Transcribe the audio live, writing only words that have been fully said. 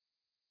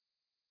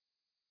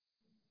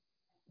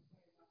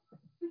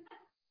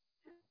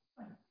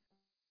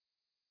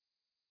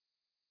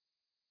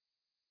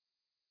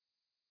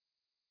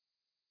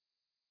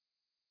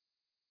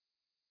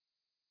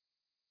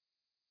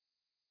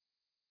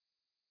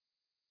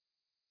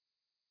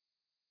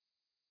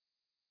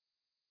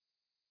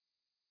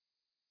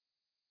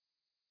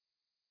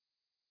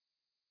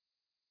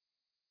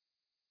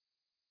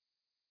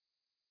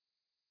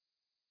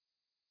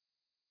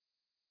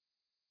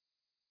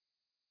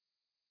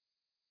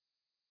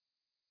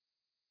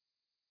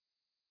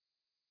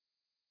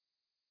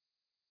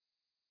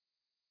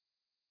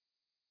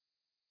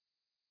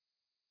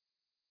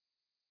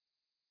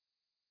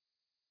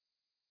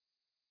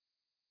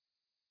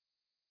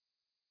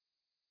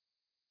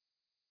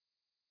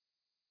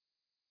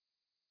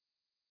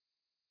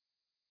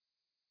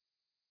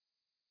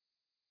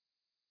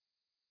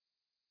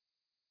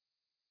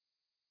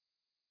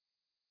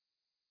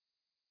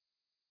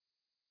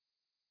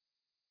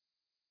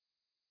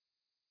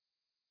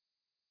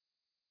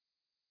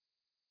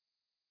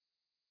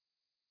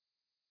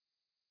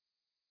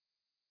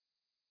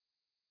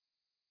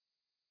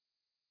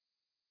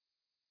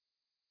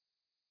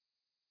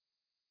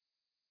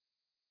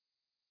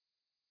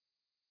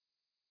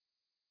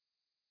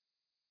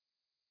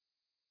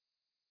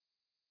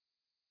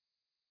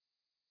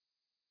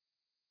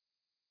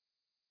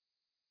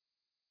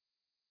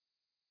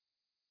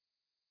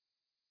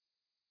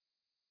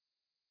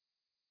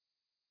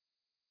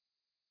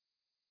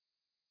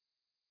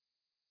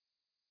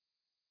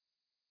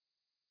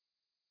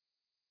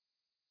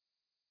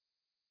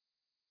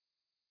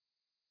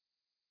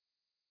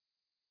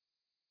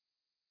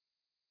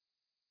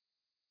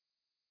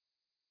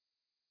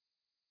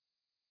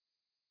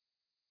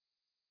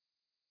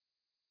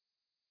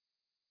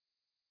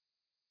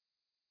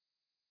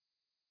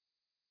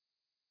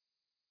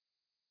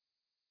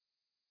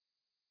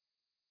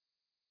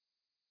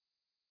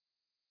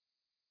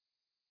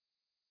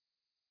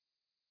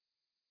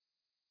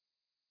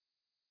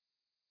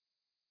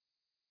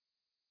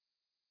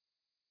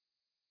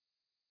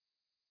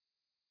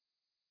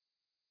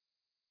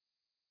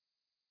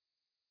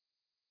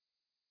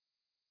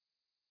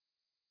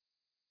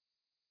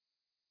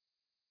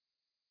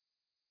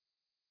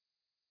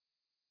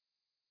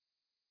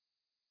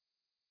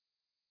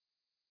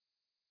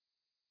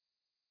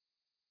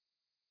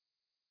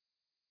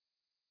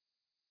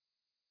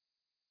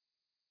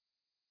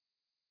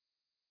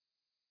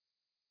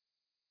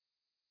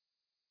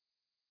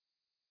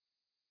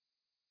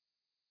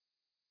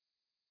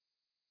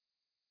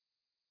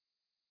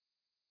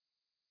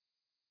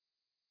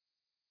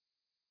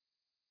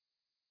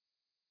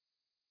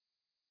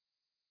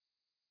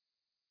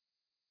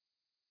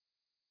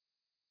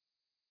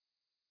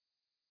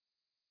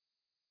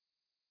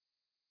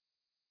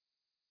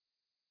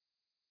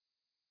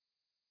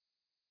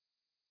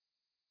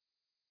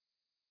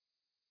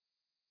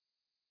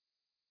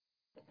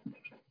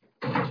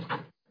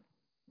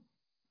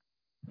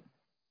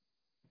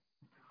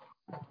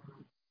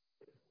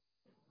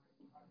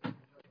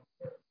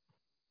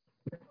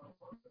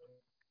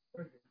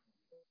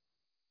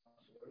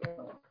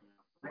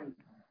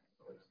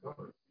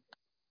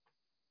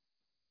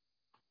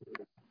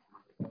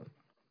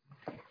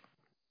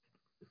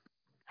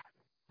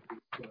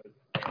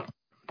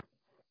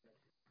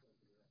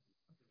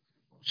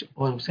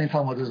Well, same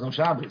time there's no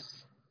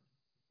Shabbos.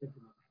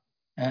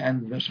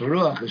 And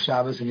Meshuruach is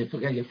Shabbos, and you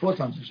forget your 4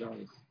 times the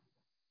Shabbos.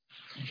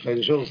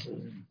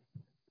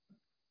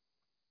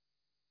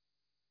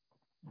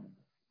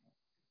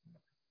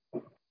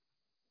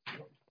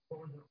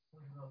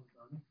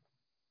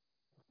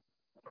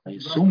 I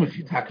assume if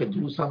you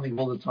do something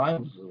all the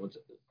time,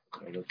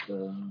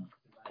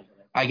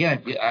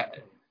 again,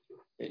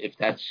 if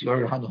that's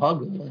your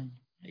hanhag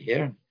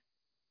here,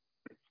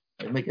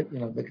 make it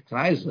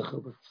nice.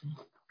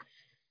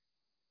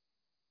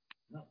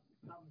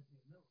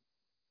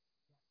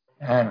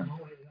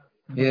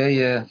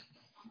 Yeah.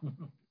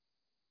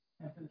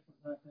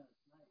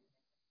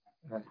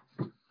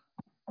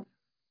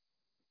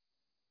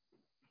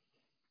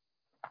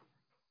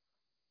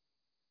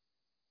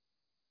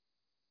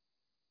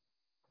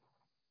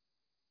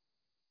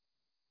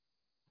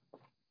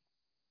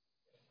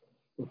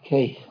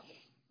 Okay.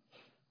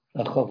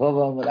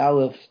 Chavav with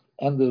Aleph,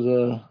 end of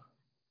the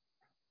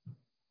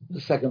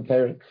second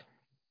parak.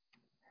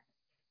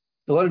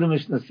 So what did the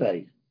Mishnah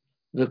say?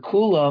 The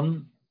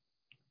Kulam,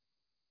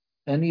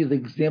 any of the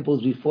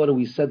examples before that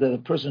we said that a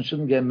person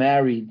shouldn't get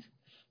married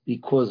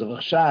because of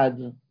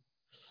Achshad,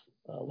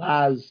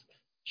 Laz,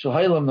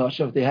 Shohailam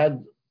Nosha, if they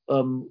had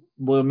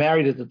were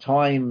married at the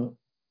time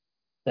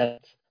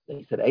that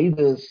they said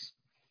Eidus,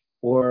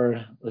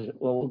 or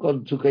we'll go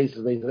to 2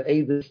 cases. They said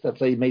Eidus,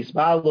 that's a Meis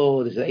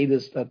Malo, they said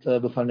Eidus, that's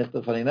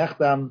B'fanechta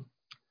Faneinechtam,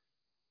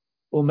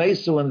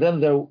 Umeisu, and then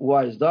their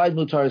wives died,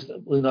 Mutaris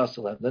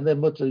L'Nasalem, then they're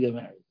mutar to get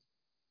married.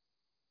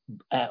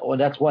 Or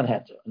that's one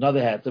heter. Another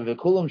heter,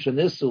 V'kulam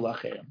Shenisu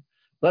Lachem.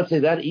 Let's say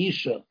that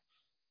Isha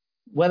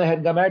went ahead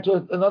and got married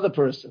to another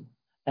person,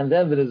 and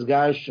then there is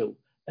Garshu,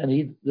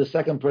 and the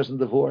second person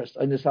divorced,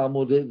 and the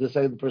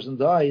second person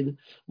died,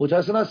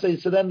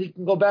 so then you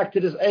can go back to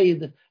this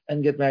aid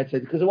and get married to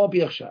it, because it won't be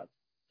Achshad.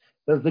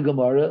 That's the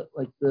Gemara,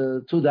 like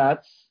the 2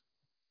 dots,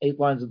 8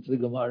 lines into the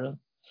Gemara.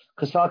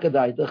 Kasalka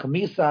daita,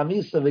 Chamisa,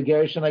 Amisa,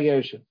 V'gerishin,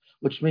 Agerishin,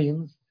 which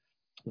means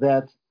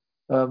that,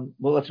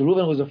 let's say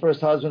Reuven was the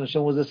first husband and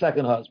Shimon was the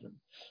second husband.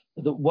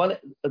 The one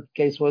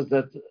case was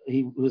that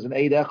he was an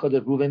Eid Echad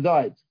that Reuven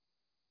died.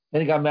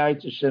 Then he got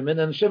married to Shimon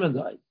and Shimon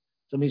died.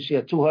 So it means she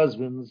had 2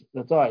 husbands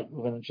that died,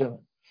 Reuven and Shimon.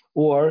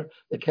 Or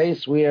the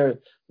case where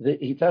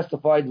he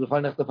testified,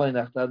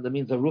 that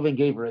means that Reuven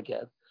gave her a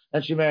get,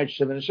 and she married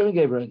Shimon, and Shimon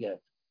gave her a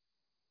get.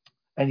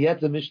 And yet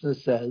the Mishnah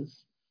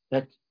says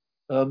that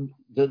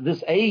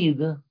this aid,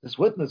 this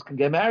witness, can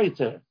get married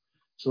to her.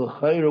 So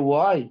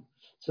why?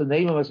 So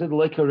Nehemiah I said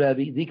like a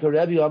Rebbe, Dika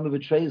Rebbe Ami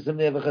betrays them.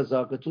 They have a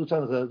chazaka 2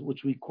 times,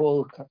 which we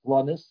call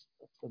katlanis.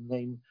 That's the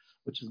name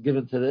which is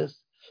given to this,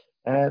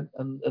 and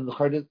the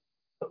Chayr.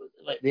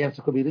 The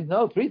answer could be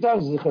no. 3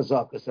 times is a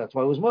chazaka, so that's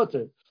why it was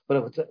mutter. But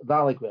if it's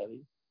not like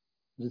Rebbe,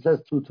 it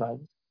says 2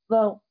 times.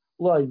 No,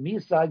 loy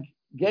misag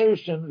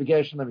gerushin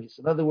v'gerushin amis.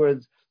 In other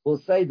words, we'll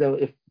say that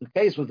if the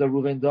case was that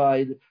Reuven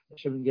died,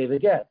 Shimon gave a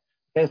get.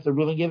 The case that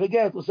Reuven gave a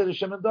get, we'll say that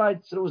Shimon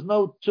died. So there was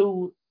no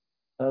 2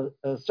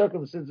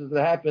 circumstances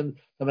that happened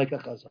to make a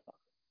chazaka.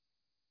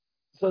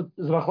 So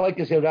there's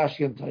machlokes here,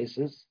 Rashi and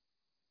Taisus.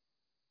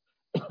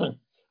 The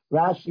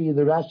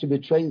Rashi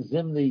betrays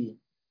Zimni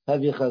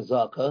heavy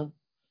chazaka.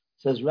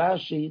 Says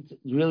Rashi,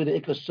 really the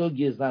Ikar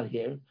Sugya is not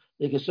here.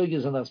 The Ikar Sugya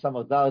is in the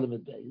Samach Dalet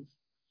Amid Beis,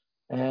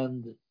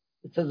 and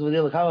it says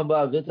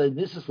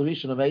this is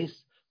Rishon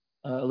Meis.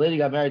 A lady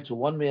got married to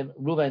one man.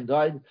 Reuven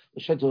died.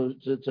 She said to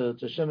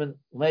Shimon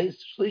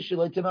Meis Shlishi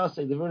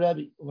Leitinase. The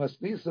Rebbe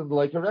must be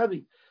like a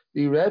Rebbe.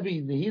 The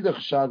Rebbe Nehidach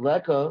Shad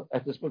Leka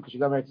at this point because she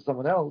got married to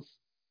someone else.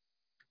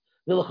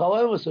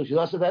 So she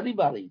lost it to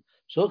anybody.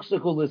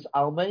 Shuksekul is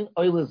Almain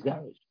Oilis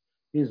Garish.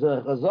 He's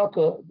a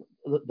chazaka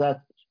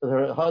that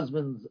her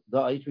husband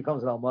dies,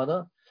 becomes an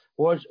almana,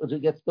 or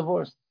gets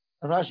divorced.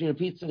 And Rashi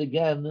repeats it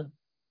again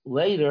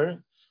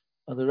later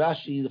on the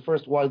Rashi, the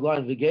first wide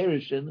line,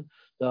 Vigerishin,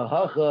 the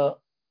Hacha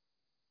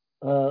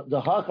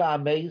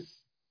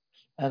Ames,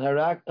 and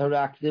her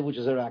active, which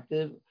is her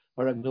active,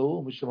 her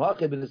agnu,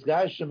 Mishumhache ben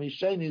Isgashim,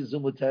 Misheni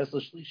Zumutes,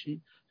 Shlishi,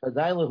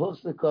 Hadain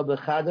Lehusnika,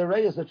 Bechada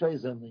Reyes, a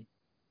Trezemni.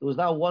 There was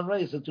now 1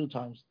 Reyes 2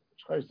 times,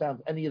 which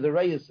corresponds to any of the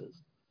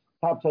Reyeses.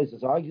 Top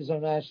places argues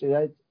on Rashi,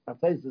 right? Top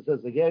places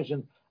says the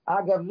Gershon,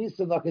 Agav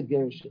Misa Nakat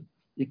Gershon.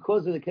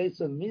 Because of the case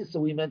of Misa,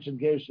 we mentioned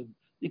Gershon.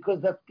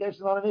 Because that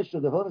Gershon not an issue.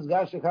 The whole is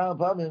Gasha Khan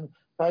Pamim,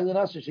 Tailin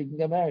Asher, she can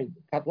get married.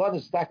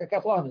 Katlanis, Staka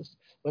Katlanis.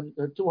 When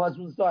her 2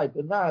 husbands died,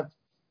 but not.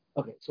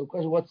 Okay, so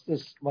question, what's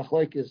this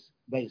machlokes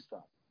based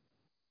on?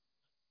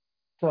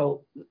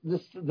 So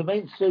the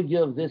main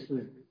sugya of this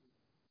is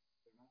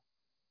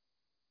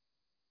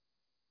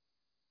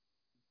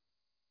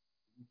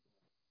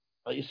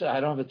You said I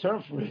don't have a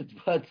term for it,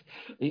 but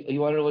you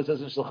want to know what it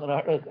says in Shulchan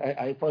Aruch?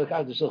 I put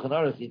out the Shulchan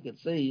Aruch. You can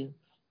see,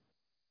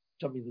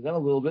 jumping the gun a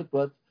little bit,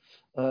 but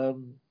if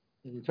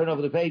you turn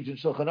over the page in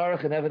Shulchan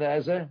Aruch and Even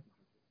Ezer,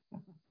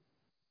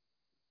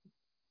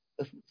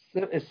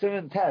 it's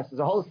Simon test.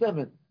 It's a whole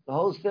Simon. The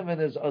whole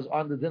Simon is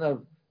on the din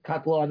of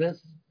Katlanis,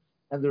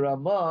 and the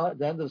Ramah,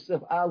 the end of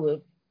Sif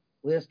Aleph,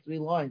 last three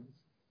lines.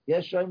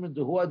 Yes, Shaiman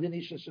Duhu Adin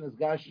Isha Shenes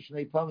Gash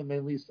Shnei Pamim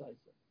Mein Lisa.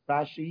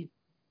 Rashi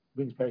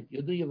brings Perik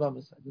Yudu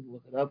Yavamis. I didn't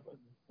look it up. I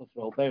looked for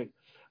the whole Perik.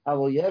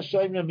 Avol Yes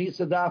Shaiman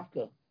Misa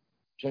Dafka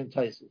Shem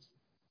Taisis.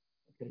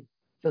 Okay, it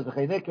says the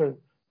Chayniker.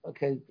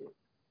 Okay,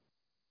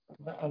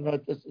 I'm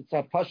not. It's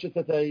not Pashut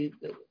that they.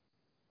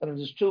 I don't know,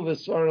 there's two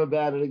Vesara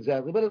about it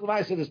exactly, but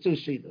Lamaisa there's two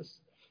Shitas.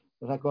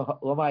 We're not going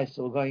Lamaisa.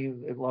 We're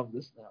going in long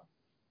this now.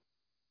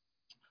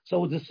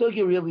 So the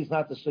sugya really is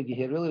not the sugya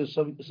here. Really, the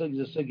sugya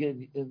is a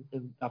sugya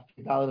in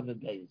Afghanistan and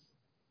Beis.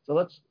 So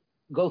let's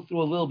go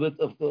through a little bit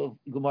of the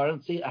Gemara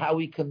and see how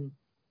we can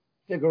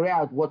figure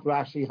out what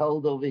Rashi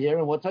held over here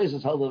and what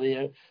Tosfos held over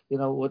here. You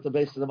know what the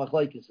base of the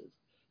machlokes is.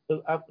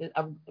 So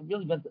I'm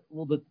really went a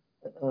little bit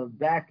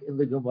back in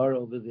the Gemara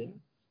over there.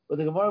 But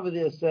the Gemara over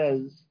there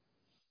says,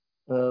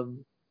 well,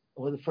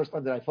 the first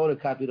one that I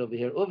photocopied over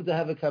here, Uv to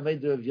have a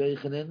kameder of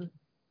Yochanan.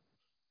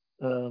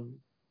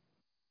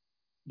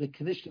 The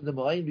condition the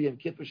Moayin B'Yom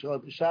Kippur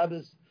Shabbat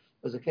Shabbos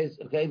was a case.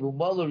 Okay,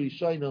 V'Mala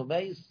Rishono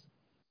Meis.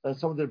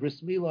 Someone did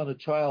bris milah on a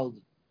child,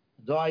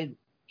 died.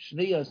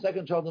 Shniya,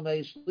 second child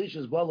Meis.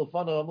 Shlishas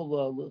Balafana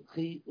Amula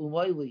Chi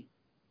Umayli.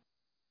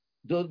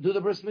 Do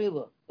the bris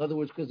milah. In other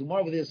words, because the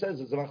Gemara there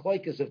says it's a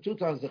machlokes of 2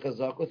 times the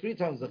chazak or 3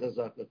 times the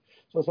chazak.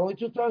 So it's only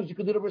 2 times you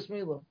can do the bris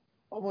milah.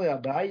 Amoy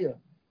Abaya.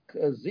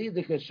 Zid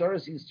the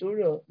Kasharas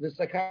Yisura the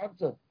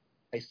Sakanta.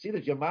 I see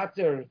that your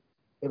mater.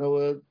 You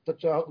know,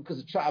 because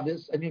it's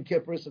Shabbos, and Yom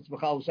Kippur, it's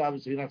Machal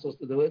Shabbos, so you're not supposed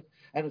to do it,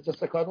 and it's a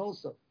sakon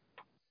also.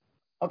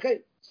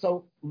 Okay,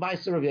 so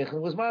Meiser Rav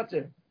Yechon was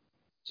matir.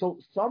 So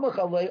Samach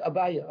Alei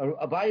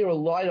Abaya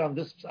relied on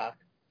this psak.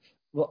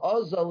 Well,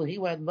 Ozal, he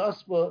went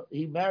Nasba,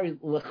 he married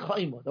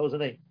Lechaima, that was her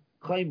name,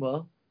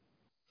 Chaima,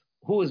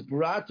 who was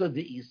Barata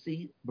de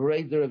Isi,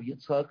 Bereder of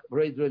Yitzchak,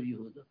 Bereder of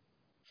Yehuda.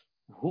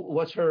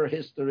 What's her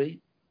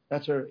history?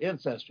 That's her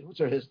ancestry. What's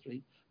her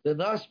history? The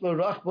Nasba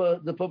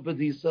Rachba, the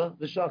Pumbedisa,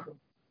 the Shacham.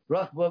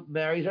 Rachba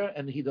married her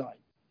and he died.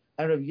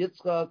 And Rav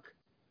Yitzchak,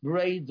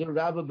 Braid, the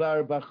Rabbi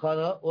Bar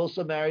Chana,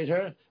 also married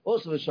her,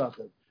 also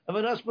Vishachim. And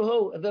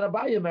Menasbahu, and then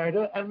Abaya married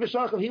her, and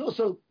Vishachim, he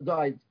also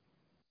died.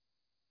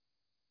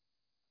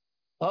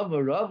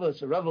 Rava,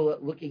 so Rava,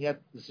 looking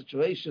at the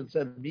situation,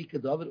 said, Mika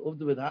David,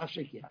 Uvdu Ben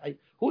Ashik,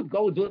 who would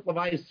go do it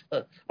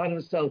on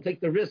himself,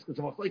 take the risk? It's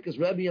a Machlekes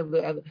Rebbe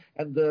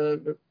and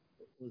the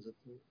was it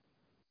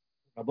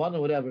Rabban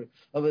or whatever,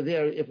 over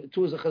there, if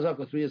 2 is a chazaka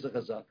or 3 is a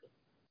chazaka.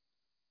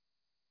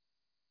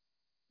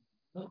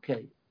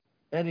 Okay.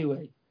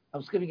 Anyway,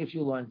 I'm skipping a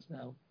few lines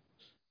now.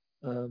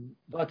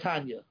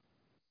 Vatanya.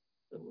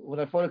 When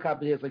I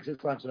photocopied here, it's like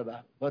 6 lines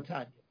about it.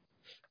 Vatanya.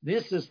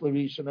 This is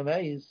Larisha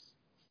Nameis.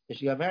 If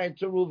she got married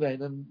to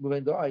Reuven and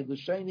Reuven died,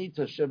 L'sheni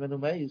to Shimon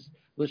Nameis,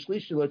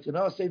 L'shlishi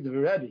L'tinah say the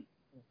Rebbe.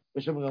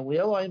 L'shimon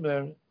Gamliel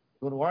Aimer,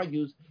 one who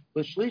argues,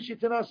 L'shlishi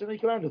Tinah, and he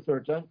can marry the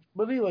 3rd time.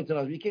 Mavi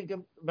L'tinah, you can't get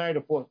married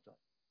a 4th time.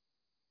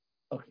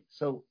 Okay,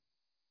 so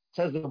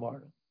says the Gemara.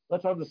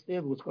 Let's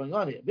understand what's going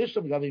on here.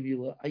 Bishlam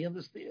Gamimila, I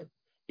understand.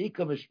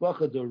 Ika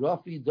mishpacha de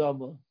Rafi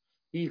Dama,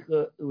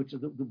 which is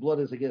the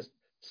blood is, I guess,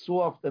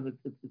 soft and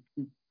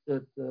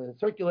it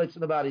circulates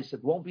in the body, so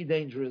it won't be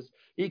dangerous.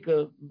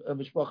 Ika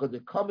mishpacha de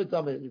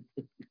Kamitama,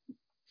 it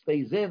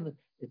stays in,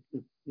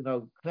 it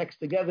connects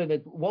together, and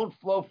it won't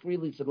flow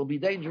freely, so it'll be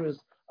dangerous.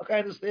 Okay, I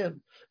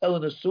understand.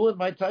 Elena Sue in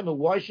my time,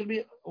 what could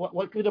be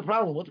the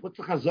problem? What's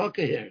the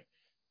chazaka here?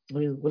 I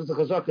mean, what does the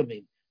chazaka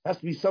mean? Has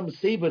to be some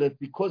seed, but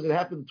because it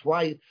happened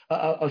twice,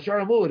 a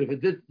sharamud. If it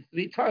did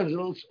 3 times,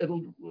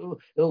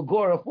 it'll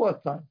gore a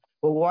 4th time.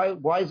 But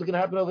why is it going to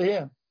happen over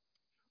here?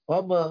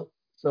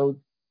 So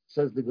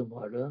says the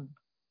Gemara.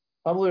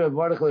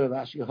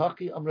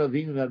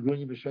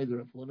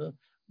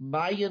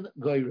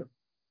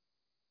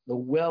 The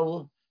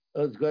well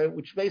is going,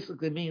 which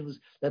basically means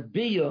that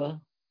biyah,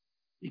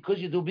 because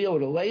you do biyah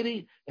with a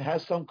lady, it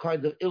has some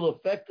kind of ill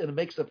effect and it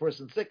makes the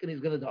person sick and he's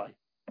going to die.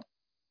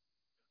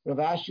 Rav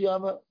Ashi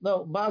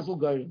no, Mazel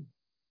Goyim.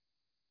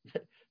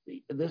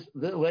 The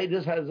way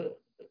this has a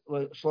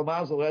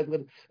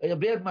Shlamazel, a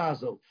bad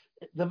Mazel.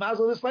 The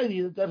Mazel of this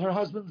lady that her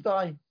husband's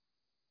dying.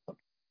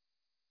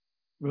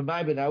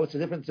 Remind me now, what's the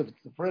difference if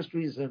it's the first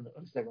reason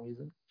or the second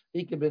reason?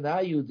 Ika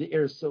benayu the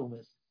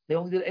Ersomis. They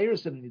only did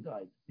Erison and he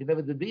died. He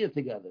never did Bia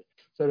together.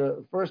 So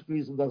the first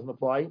reason doesn't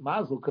apply.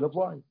 Mazel could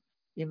apply.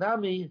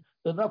 Inami,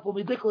 the Nafal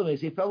Midiklames,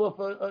 he fell off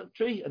a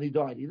tree and he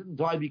died. He didn't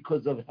die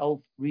because of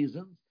health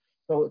reasons.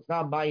 So it's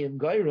not Mayan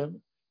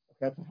Gairin.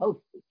 That's a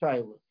health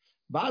child.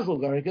 Mazel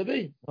Gairin could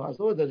be.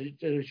 Mazel that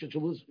she should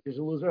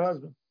lose her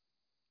husband.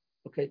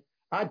 Okay.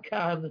 Ad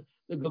Khan,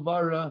 the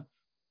Gemara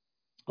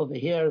over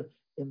here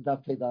in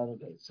Daf Tedan.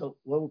 So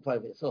what will play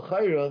there? So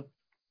Chayra,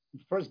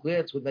 first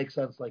glance would make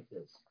sense like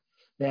this: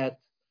 that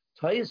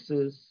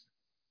Taisus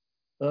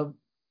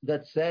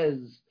that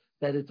says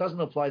that it doesn't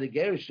apply to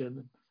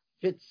Gerushin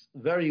fits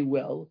very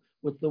well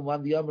with the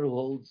one the Amr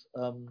holds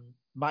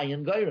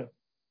Mayan Gairim.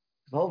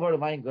 The whole part of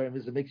Mayan Gairim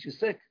is it makes you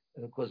sick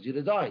and it causes you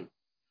to die.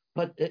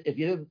 But if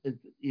you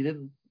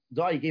didn't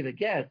die, you gave a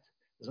get,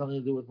 there's nothing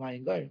to do with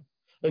Mayan Gairim.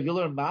 If you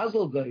learn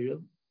Mazel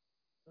Gairim,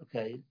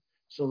 okay,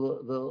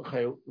 so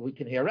we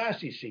can hear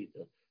Rashi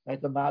Shita. Right,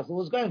 the Mazel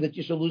was going that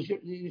you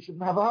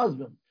shouldn't have a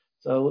husband.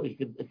 So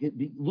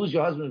lose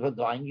your husband for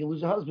dying. You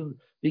lose your husband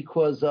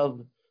because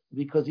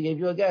he gave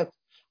you a get.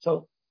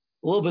 So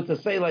a little bit to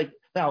say like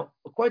now,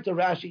 according to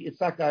Rashi, it's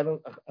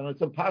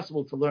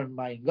impossible to learn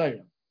Mayan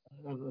Gairim.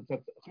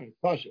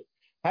 That's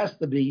has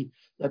to be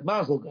that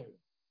Mazel Gairim.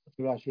 That's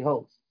what Rashi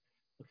holds.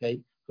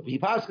 Okay, if he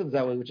paskins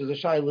that way, which is a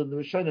shaila in the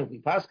Rishonim, if he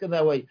paskin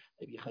that way,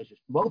 maybe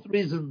both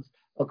reasons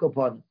are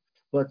upon.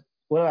 But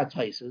what about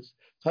Taisus?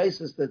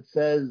 Taisus that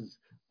says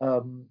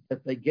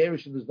that the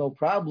Gerushin is no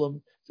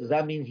problem. Does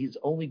that mean he's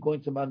only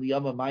going to man the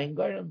Yama Mayan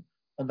Gairim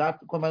and not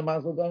the Kwaman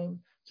Mazel Gairim?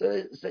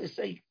 So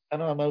say I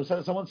don't know.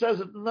 Someone says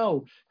it.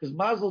 No, because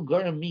Mazel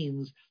Gairim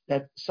means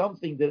that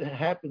something that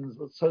happens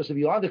so to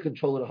be under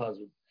control of the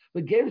husband.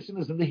 But Gerushin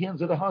is in the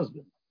hands of the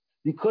husband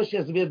because she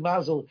has to be a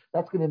Mazel.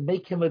 That's going to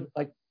make him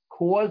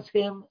cause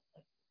him.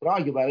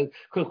 Argue about it.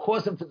 Could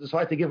cause him to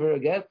decide to give her a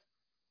get.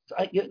 So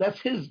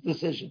that's his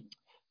decision.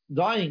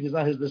 Dying is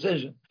not his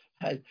decision.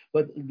 Right?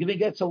 But giving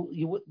get, so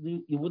you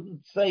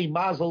wouldn't say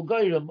Mazel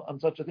Gairim on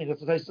such a thing. That's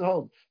the Tais will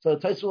hold. So the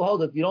Tais will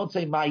hold that you don't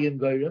say Mayan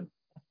Gairim,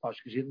 because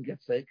you didn't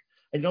get sick,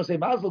 and you don't say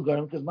Mazel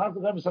Gairim because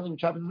Mazel Gairim is something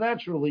which happens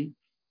naturally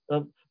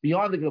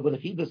beyond the girl. But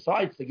if he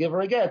decides to give her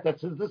a get,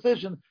 that's his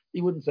decision.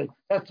 He wouldn't say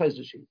that's Tais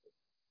Sheet.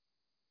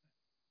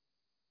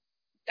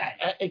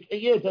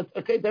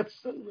 Okay,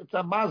 that's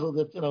a Mazel.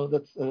 That's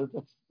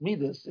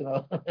Midas.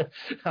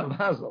 A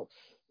Mazel.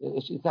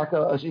 She's not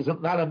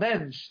a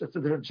mensch. That's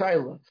a different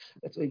child.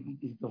 That's why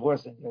he's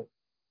divorcing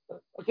her.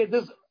 Okay,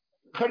 that's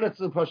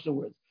the Pashto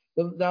words.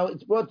 Now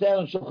it's brought down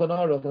in Shulchan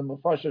Aruch and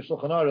Mefarsha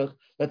Shulchan Aruch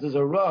that there's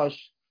a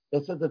rush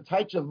that said the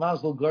taich of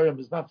Mazel Gairim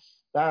is not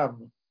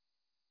stam.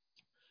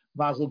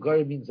 Mazel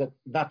Gairim means that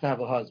not to have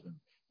a husband.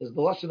 There's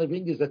the lashon of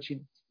is that she.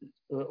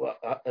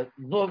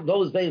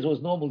 Those days it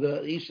was normal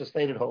the Isha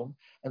stayed at home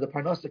and the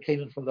parnasa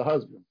came in from the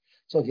husband.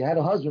 So if you had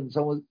a husband,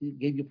 someone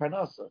gave you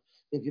parnasa.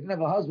 If you didn't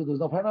have a husband, there was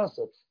no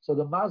parnasa. So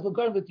the Mazel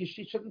Gairim that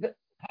she shouldn't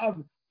have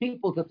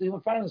people to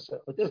do parnasa.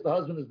 But this, the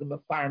husband is the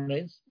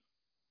mefarnes.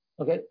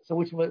 Okay, so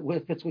which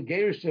fits with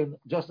Gerushin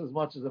just as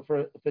much as it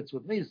fits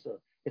with Nisa.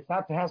 It's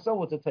not to have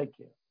someone to take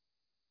care.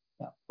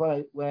 Now,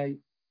 when I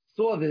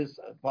saw this,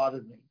 it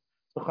bothered me.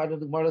 So the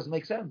Gemara doesn't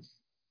make sense.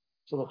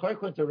 So the Chayr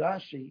according to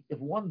Rashi, if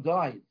one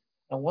died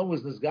and one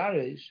was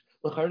Nizgarish,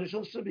 the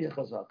Chayr should be a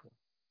Chazaka.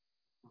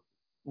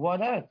 Why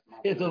not?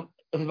 It's not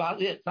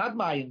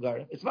Mayan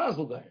Gairim, it's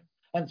Mazel Gairim.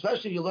 And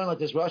especially if you learn like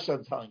this Rosh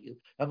I'm telling you,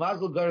 and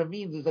Mazel Gairim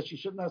means is that she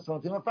shouldn't have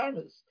something of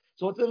fairness.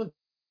 So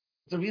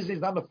the reason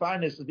he's not a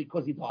fairness is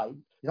because he died.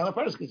 He's not a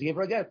fairness because he gave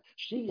her a get.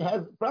 She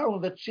has a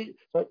problem that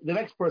the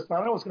next person, I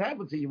don't know what's going to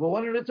happen to you, but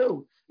one of the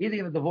two. Either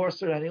you're going to divorce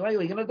her anyway,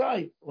 or you're going to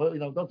die. Well,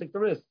 don't take the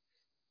risk.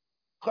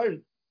 I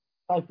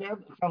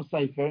found some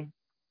Sefer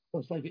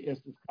is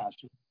this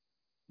Kasha.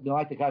 You don't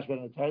like the Kasha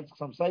better than the Teretz.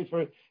 Some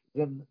Sefer is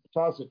in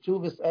Charles of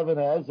Tuvis, Evan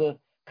Ezer,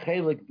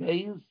 Chelik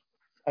Beis.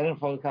 I didn't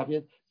follow the copy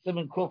yet.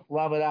 Simon Kuf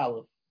Lamed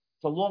Aleph.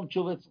 It's a long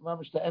tshuva. It's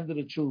mamish the end of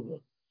the tshuva.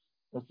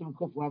 Simon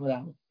Kuf Lamed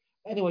Aleph.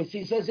 Anyway, so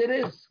he says it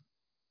is.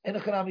 In the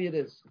Chanami it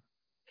is.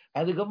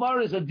 And the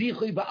Gemara is a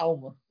Dichui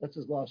Ba'alma. That's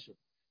his lashon.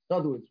 In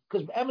other words,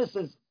 because Emma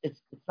says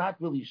it's not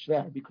really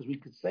shver because we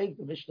could say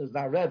the Mishnah is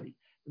not Rebbe.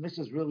 The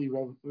Mishnah is really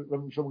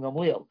Rabbi Shimon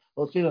Gamliel.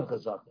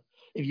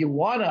 If you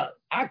want to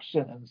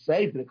action and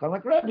say to become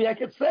like Rebbe, I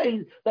could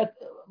say that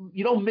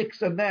you don't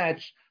mix and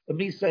match the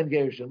Misa and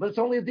Gershon, but it's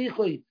only a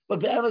Dichui.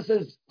 But Emma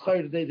says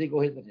they go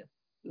hit on him.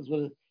 This is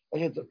what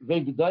it's a very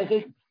good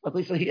daichik, but at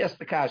least he asked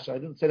the kasha. I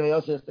didn't say anybody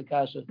else asked the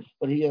kasha,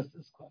 but he asked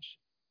this question.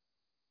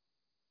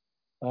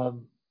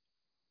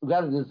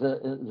 There's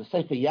the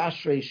Sefer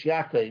Yashrei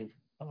Shyakev.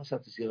 I must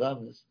have to see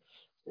Ramis.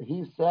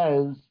 He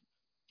says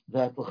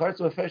that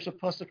l'chartzu a fersha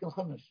pasuk in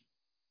Chumash.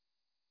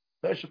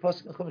 Fersha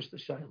pasuk in Chumash the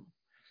Shayim.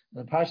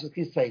 And the Parshas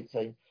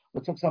Kisaytzay,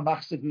 we took some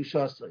machzek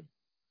gushasei.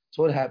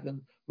 So what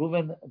happened?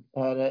 Reuben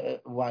had a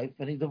wife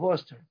and he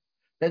divorced her.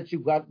 Then she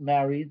got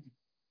married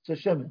to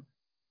Shimon.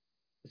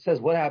 It says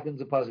what happens.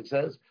 The pasuk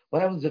says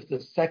what happens if the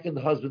second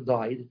husband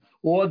died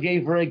or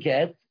gave her a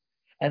get,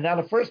 and now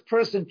the first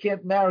person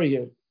can't marry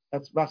her.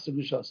 That's machzek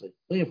gushasei.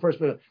 Only the first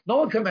person. No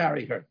one can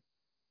marry her.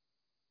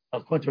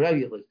 According to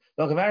Rebbe, at least,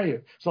 no one can marry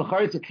her. So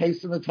it's a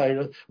case in the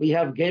Torah. We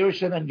have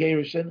Gerushin,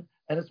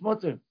 and it's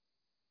mutter.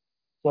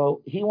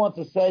 So he wants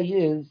to say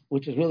is,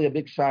 which is really a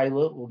big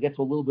shaila. We'll get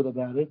to a little bit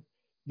about it.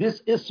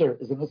 This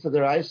Isser is an Isser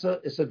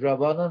Deraisa, Isser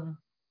Drabanan.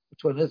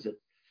 Which one is it?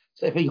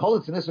 So if he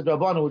holds it's an Isser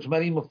Drabanan, which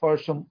many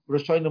Mefarshim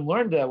Rishonim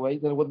learned that way,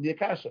 then it wouldn't be a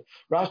kasha.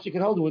 Rashi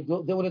can hold it with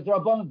a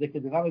Drabanan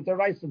dikadin, not a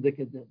Deraisa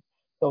dikadin.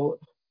 So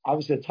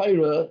obviously the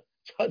Torah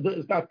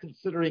is not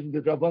considering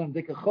the Drabanan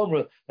dikah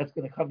chumrah that's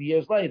going to come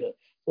years later.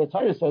 So the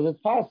Torah says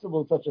it's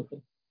possible such a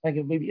thing. I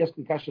can maybe ask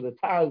the kasha the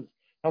Taz.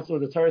 That's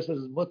what the Torah says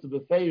is mutter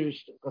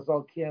beferish because I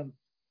can't.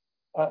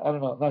 I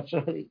don't know. Not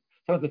sure.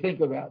 Something to think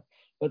about.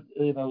 But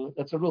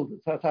that's a rule.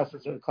 The Taz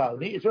is a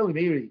cloud. It's really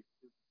Miri.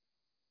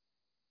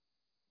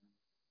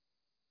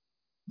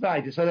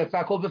 Right. So that's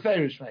not called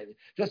beferish, maybe.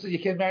 Just as you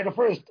can't marry the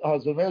first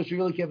husband, maybe you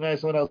really can't marry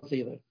someone else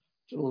either.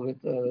 It's a little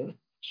bit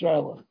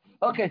shallow.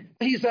 Okay.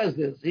 He says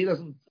this. He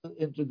doesn't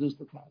introduce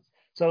the Taz.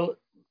 So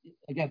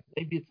again,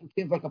 maybe it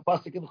seems like a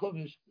pasuk in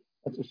Chumash.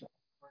 That's a shame.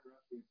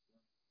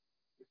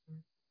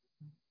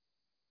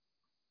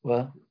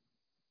 Well,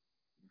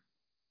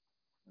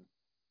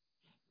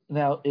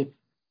 now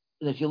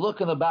if you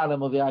look in the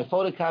bottom of it, I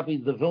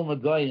photocopied the Vilna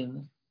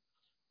Gaon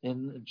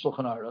in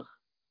Shulchan Aruch.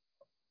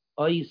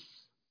 Ois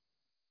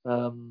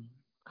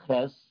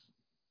Ches.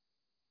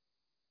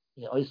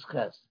 Yeah, Ois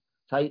Ches.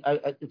 So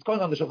it's going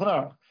on the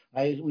Shulchan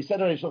Aruch. We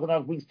said already Shulchan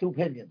Aruch brings two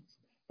opinions.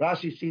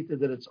 Rashi stated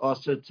that it's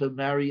also to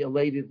marry a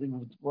lady that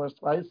was divorced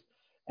twice,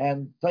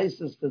 and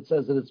Taisus that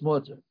says that it's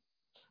mutter.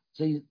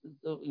 So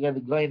again,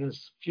 the Gaon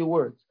is few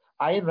words.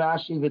 Ayin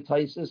Rashi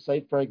v'Taisus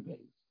say Perek Beis.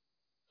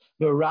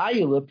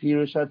 V'Rayil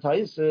Pirush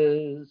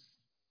HaTaisus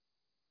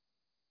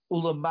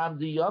Ulaman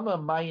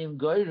Diyama Mayin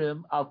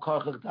Goyrim Al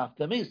Karchach Daf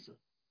Kamisa.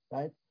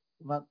 Right?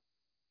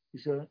 You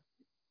see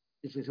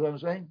what I'm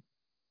saying?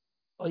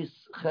 Ois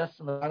Ches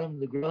and the bottom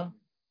the Gra.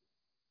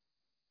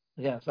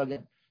 Yeah. So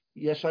again,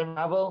 Yeshayim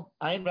Aval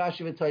Ayin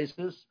Rashi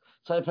v'Taisus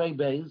say Perek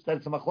Beis.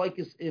 That's a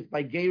machlokes if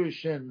by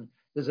Gerushin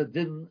there's a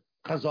din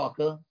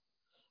chazaka.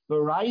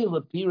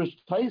 V'Rayil Pirush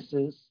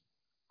Taisus.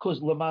 Because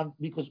Laman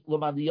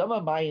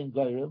Diyama Mayin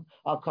Gairim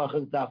Al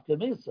Kachak Daf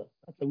Misa.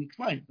 That's how we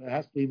explain. It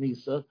has to be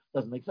Misa.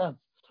 Doesn't make sense.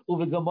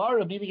 Uve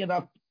Gemara meaning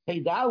enough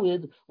Pei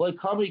Dalid like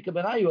Kamri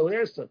Kabanayu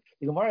Ersa.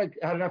 The Gemara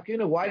had enough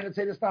Kamina. Why didn't it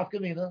say this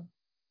Nafkamina?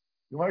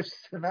 The Gemara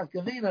said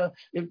Nafkamina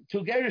if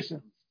two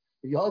Gerishons.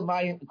 If you hold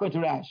Mayin according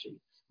to Rashi,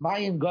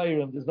 Mayin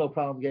Gairim there's no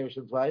problem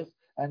Gerishon twice,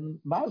 and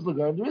Mazla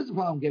Gairim there is a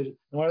problem Gerishon.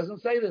 The Gemara doesn't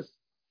say this.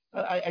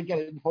 I get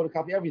it in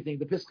photocopy everything.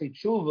 The Pischei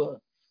Tshuva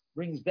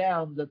brings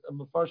down that a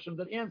Mefarshim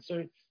that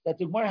answer that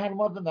the Gemara had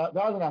more than the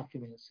other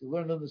nafkaminas. You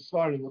learn in the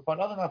Svarim, you'll find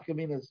other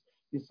nafkaminas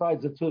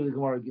besides the two that the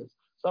Gemara gives.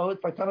 So it's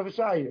by Tan of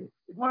Shayir.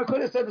 The Gemara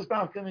could have said this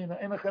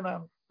nafkamina in a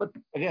chanam, but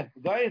again,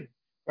 the Gaon,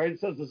 right? It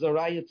says there's a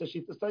raya to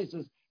Shita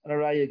Taisus and a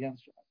raya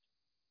against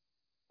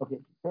Rav.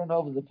 Okay, turn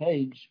over the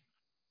page.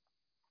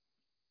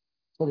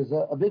 So there's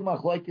a big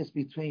machlokes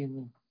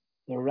between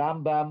the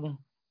Rambam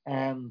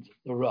and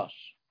the Rosh.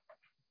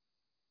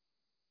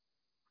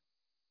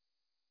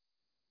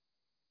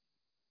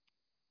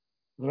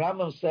 The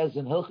Rambam says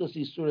in Hilchos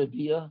Yisur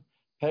Bia,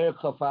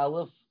 Perek Chaf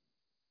Aleph,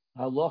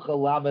 Halacha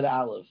Lamed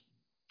Aleph.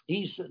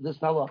 This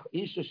halacha,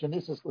 Isha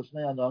shenisas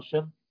l'shnei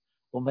anoshim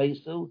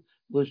u'meisu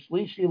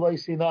l'shlishi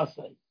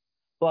loisinasei,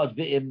 but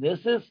v'im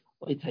nisas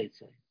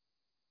loiteitzei.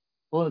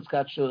 Well, it's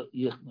got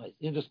yichmais.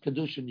 In just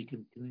kedushin, you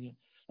can. In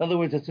other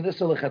words, it's an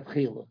issa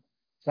lechatchila.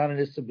 It's not an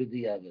issa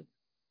b'diavad.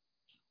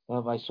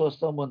 I saw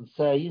someone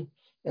say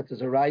that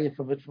there's a raya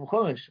from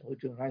Chumash,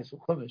 which is a raya from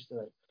Chumash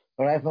today.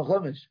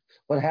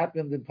 What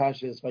happened in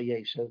Pashas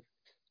Vayeshev?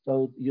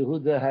 So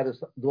Yehuda had a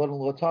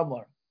daughter-in-law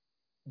Tamar.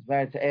 Was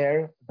married to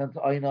Er, then to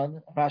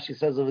Einan. Rashi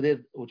says over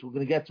there, which we're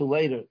going to get to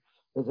later,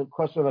 there's a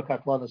question of a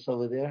Katlanis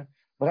over there.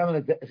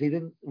 But if he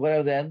didn't,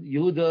 whatever then,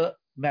 Yehuda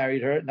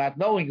married her, not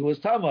knowing it was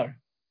Tamar.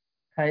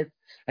 Right?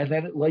 And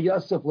then La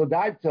Yosef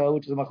Ladaito,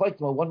 which is a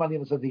Machlektima, one man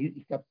even said he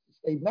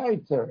stayed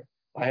married to her.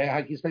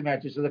 How can you stay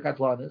married to her? So the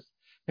Katlanis.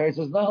 Harry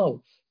says,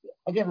 no.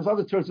 Again, there's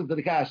other terms of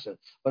the Kasha,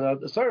 but on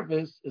the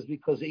surface is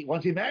because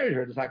once he married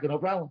her, there's not no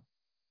problem.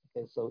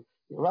 Okay, so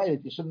you're right.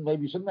 You shouldn't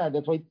have.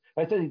 That's why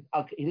I said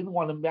he didn't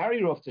want to marry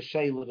her off to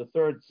Shayla, the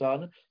third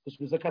son, because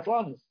she was a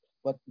Katlanis.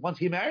 But once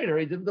he married her,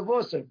 he didn't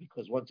divorce her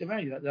because once you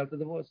marry, you don't have to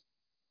divorce.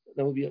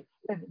 That would be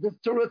this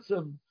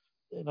Terutzim,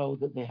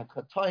 that they have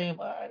Chatoim.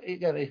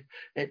 Again,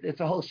 it's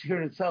a whole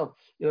shir itself.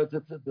 To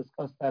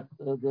discuss that.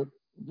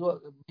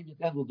 Maybe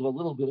then we'll do a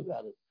little bit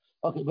about it.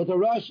 Okay, but the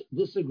Rosh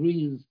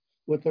disagrees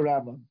with the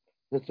Rambam.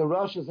 The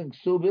Rosh is in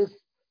Ksubis,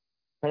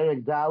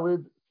 Perek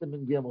Dalid,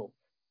 Siman Gimel.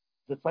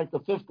 It's like the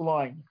fifth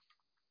line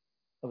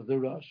of the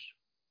Rosh.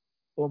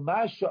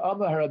 Umasha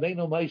Amar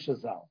Rabbeinu Moshe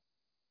Zal.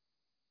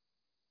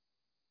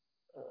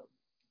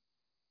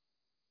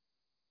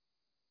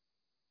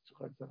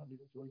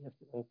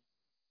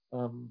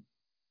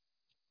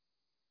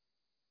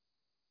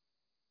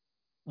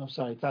 I'm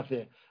sorry, it's not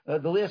there.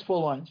 The last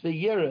four lines.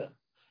 V'yira,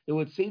 it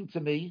would seem to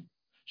me,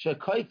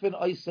 Shekayfin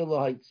Oisa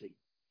Lahaitzi.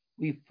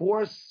 We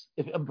force,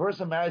 if a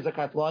person marries a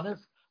Katlanis,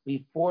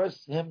 we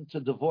force him to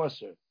divorce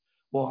her.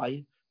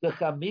 Why? The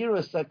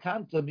Chamira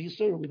Sakanta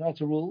Misr, we know how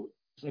to rule,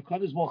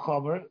 Sakan is more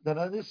Chamer than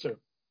an Isser.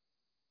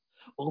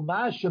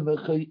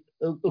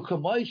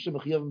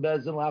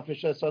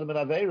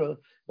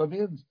 But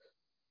means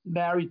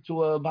married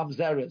to a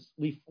Mamzeres,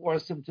 we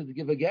force him to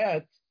give a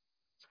get.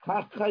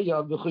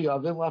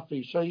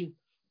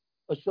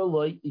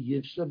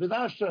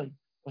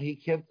 He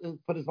can't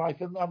put his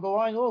life on the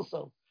line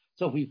also.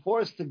 So if we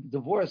force to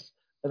divorce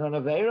an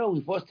Avera,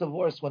 we force to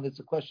divorce when it's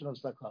a question of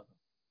Sakana.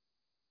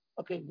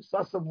 Okay,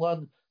 Sasam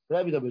one,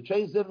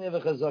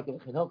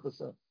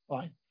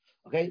 Fine.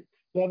 Okay.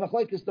 So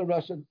machlokes the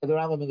Russian, the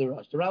Rambam and the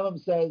Rush. The Rambam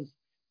says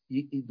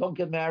you don't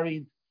get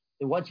married.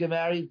 And once you're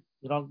married,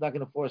 not going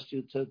to force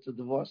you to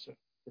divorce her.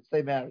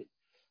 Stay married.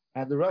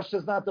 And the Rush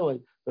says not the way.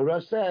 The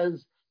Rush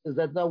says is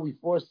that no, we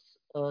force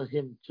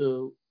him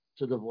to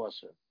divorce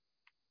her.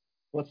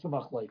 What's the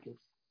machlokes?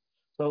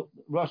 So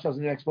Rush has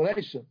an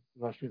explanation.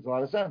 Rush makes a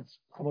lot of sense.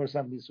 So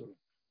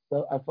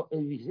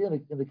you see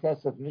in the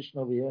case of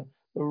Mishnah over here,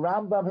 the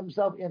Rambam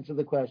himself answered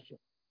the question.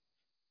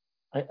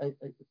 I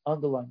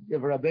underline. You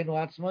have Rabbeinu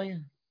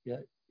Atzmai?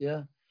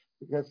 Yeah.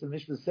 Because the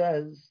Mishnah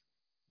says,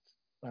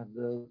 and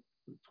the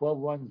 12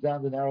 lines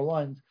down the narrow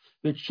lines,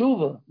 the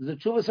tshuva, there's a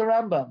tshuva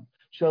Rambam.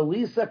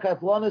 Shalisa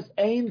katlonis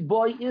ain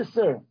boy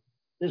iser.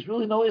 There's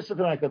really no iser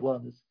for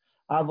katlonis.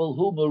 Aval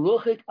hu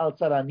meruchik al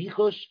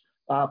tzaranichush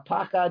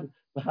pachad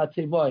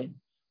v'hatemoin.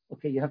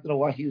 Okay, you have to know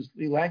why he used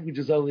 3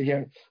 languages over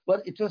here,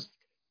 but it just,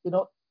 it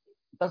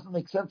doesn't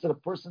make sense that a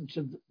person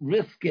should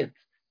risk it.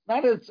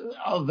 Not that it's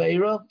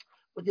Avera,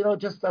 but it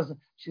just doesn't.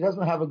 She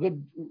doesn't have a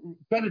good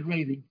credit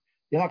rating.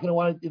 You're not going to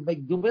want to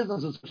do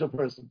business with such a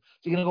person.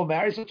 So you're going to go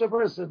marry such a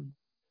person.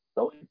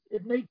 So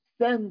it makes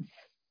sense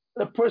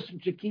that a person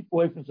should keep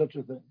away from such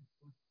a thing.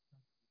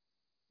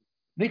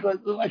 Because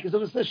like it's a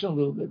superstition a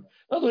little bit. In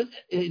other words,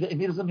 it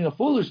doesn't mean a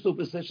foolish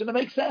superstition. It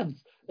makes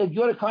sense. If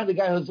you're the kind of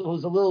guy who's a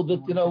little bit,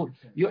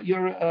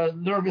 you're a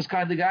nervous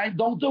kind of guy,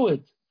 don't do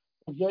it.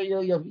 If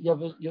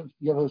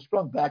you have a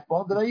strong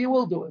backbone, then you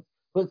will do it.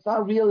 But it's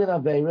not really an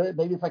Aveira.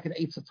 Maybe it's like an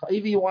Eitz HaTorah.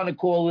 Maybe you want to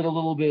call it a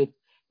little bit,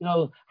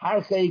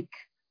 harchek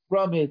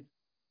from it.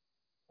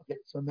 Okay,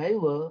 so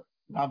Meila,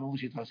 Rabbi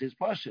Mushita is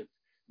Pashit.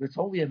 If it's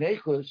only a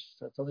Mekush,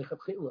 that's only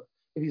Chatchila.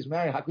 If he's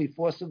married, how can we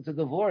force him to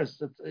divorce?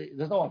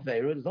 There's no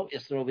Aveira, there's no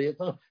Isra over here.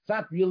 It's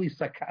not really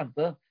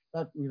Sakanta,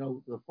 not,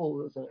 the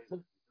full.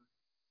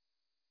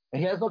 And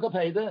he has no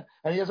Kapeda,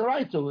 and he has a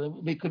right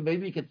to.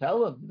 Maybe we could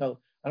tell him, I don't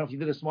know if he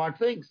did a smart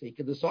thing, so he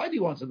can decide he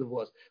wants a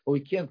divorce, but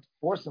we can't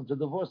force him to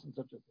divorce in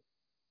such a thing.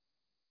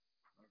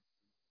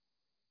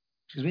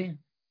 Excuse me?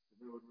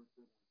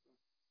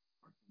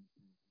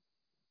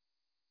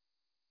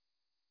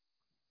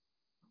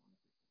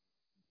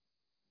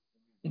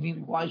 I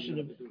mean, why should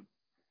it be?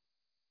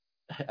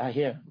 I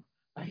hear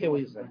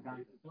what you're saying.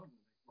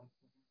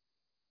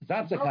 It's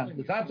not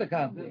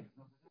Sakanta.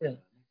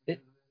 Yeah.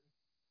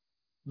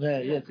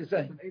 Yes, you're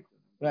saying.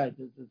 Right,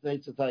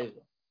 it's a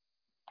title.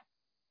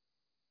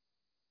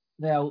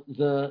 Now,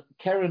 the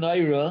Karen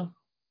Ira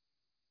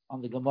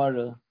on the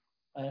Gemara,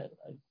 I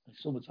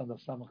assume it's on the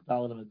Samach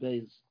Dalet and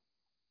Beis.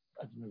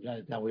 I didn't write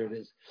it down where it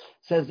is.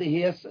 Says that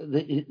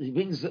he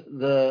brings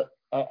the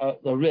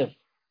riff.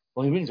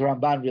 Well, he brings the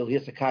Ramban real. He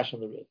has a kash on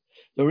the riff.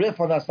 The riff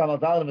on the Samach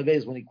Dalet and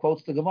Beis, when he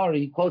quotes the Gemara,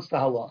 he quotes the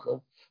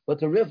halacha, but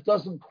the riff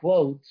doesn't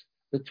quote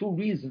the 2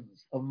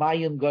 reasons of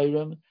Mayim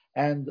Goyim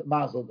and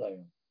Mazel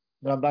Goyim.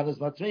 Ramban is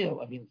matzmiya.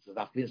 I mean, it's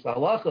not the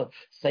halacha.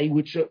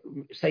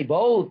 Say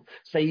both.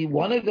 Say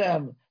one of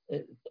them.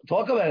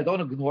 Talk about it.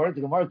 Don't ignore it.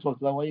 The Gemara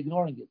talks about why you're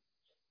ignoring it.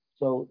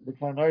 So the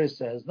Karnari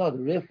says, no, the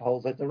Rif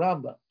holds like the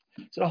Rambam.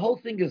 So the whole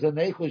thing is a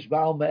Nechush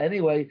Ba'alma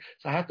anyway,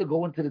 so I have to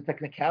go into the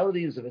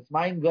technicalities of it's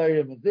mind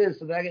goyim and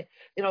this and that.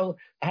 I don't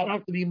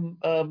have to be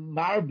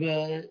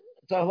marbe.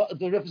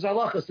 The Rif is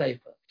halacha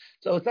sefer.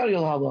 So it's not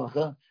real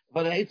halacha,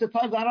 but it's a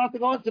time I don't have to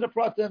go into the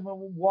pratim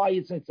and why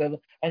it's sefer.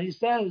 And he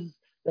says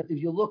that if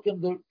you look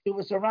in the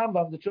Tuvas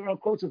Rambam, the Children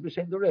quotes of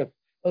B'Shem the Rif.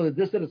 Oh,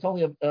 this that it's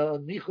only a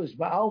Nechush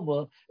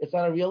Ba'alma, it's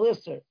not a real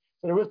lister.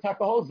 So the Rif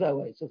Taka holds that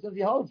way. So since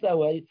he holds that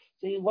way,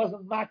 so he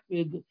wasn't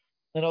makbid,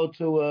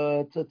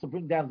 to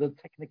bring down the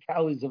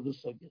technicalities of the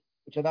sugya,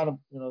 which are not,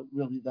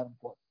 really that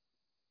important.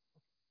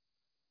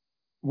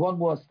 One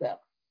more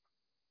step,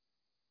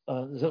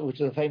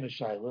 which is a famous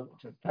shaila,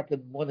 which is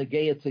taken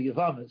monageya to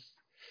Yavamis,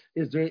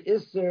 is there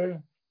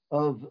isser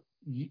of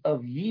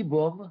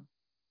yibum,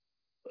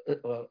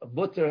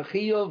 mutter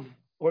chiyuv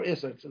or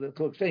isser? So the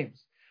two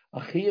extremes.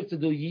 A chiyuv to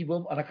do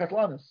yibum on a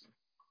katlanis.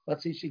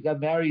 Let's say she got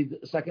married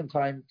a second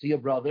time to your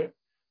brother,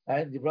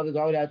 and your brother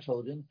already had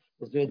children.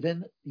 Is there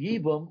then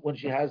yibum when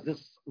she has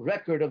this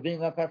record of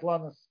being a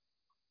katlanis?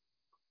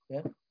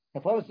 Yeah,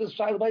 katlanis is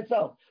shaila by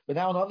itself. But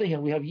now on the other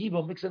hand, we have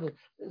yibum mixing.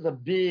 There's a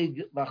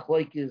big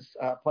machlokes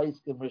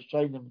paiskim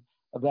rishonim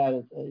about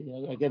it.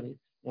 Again,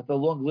 you have a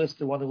long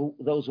list of one of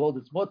those who hold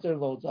it's mutter and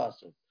holds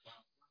aser.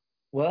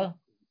 What?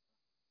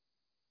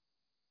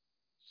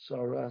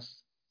 Sarah.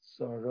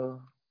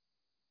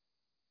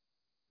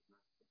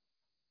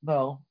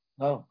 No,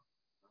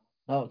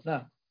 it's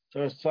not.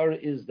 Sarah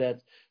is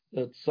that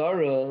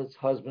Sarah's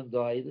husband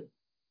died,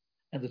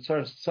 and the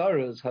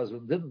Sarah's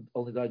husband didn't,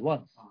 only died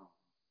once.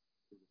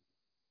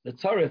 The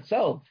Sarah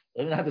itself,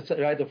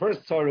 the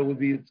first Sarah would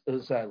be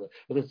Sarah,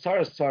 but the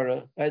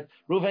Sarah, right?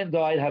 Reuven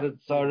died, had a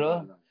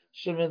Sarah.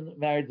 Shimon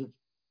married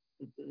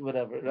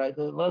whatever, right?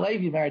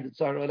 Levi married the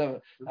Sarah,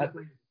 whatever.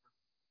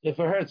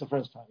 For her, it's the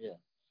first time, yeah.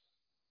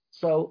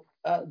 So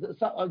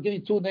I'll give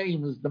you 2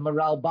 names. The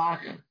Maral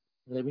Bach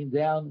that I bring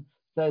down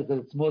says that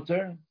it's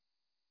mutter,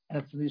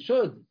 and it's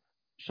should.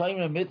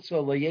 Shayma mitzvah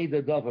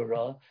layeda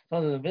davara.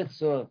 None of the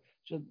mitzvah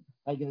should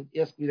I can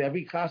ask you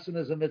every chassan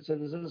is a mitzvah.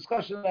 There's a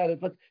discussion about it,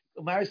 but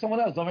marry someone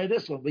else. Don't marry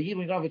this one. But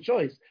even you don't have a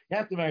choice. You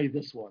have to marry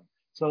this one.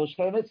 So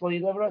shvei mitzvah, you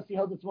never ask. He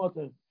held its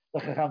motor. The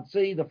Chacham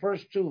Tzvi, the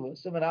first tshuva,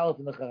 Simon Aleph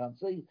in the Chacham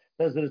Tzvi,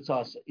 says that it's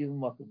asa, even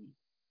makom.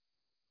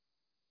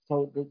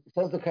 So it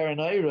says the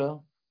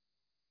Karanaira.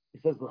 He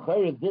says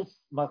the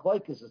this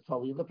machlokes is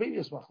totally in the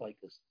previous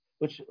machlokes,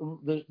 which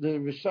the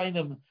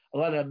Rishonim a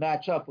lot of them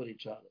match up with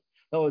each other.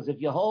 In other words,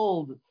 if you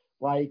hold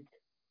like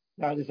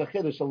now there's a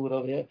chiddush a little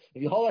over here.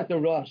 If you hold like the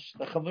Rosh,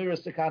 the Chamira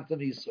Sekanta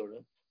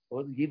Misura,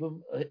 or you give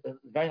them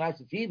very nice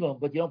to feed them,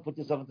 but you don't put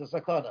yourself into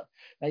sakana.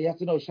 Now you have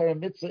to know Shara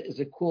Mitzvah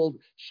is it called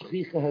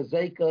Shchicha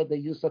Hazeka? They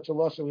use such a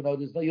lashon. We know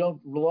you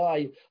don't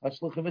rely on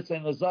Shlucha Mitzvah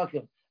and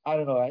Lazakim. I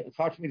don't know. It's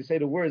hard for me to say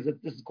the words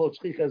that this is called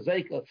Shchicha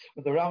Hazeka,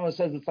 but the Rambam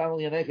says it's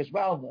finally an Echesh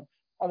Balma.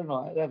 I don't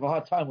know. I have a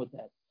hard time with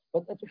that.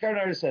 But that's what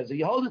Karen says. If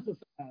you hold it to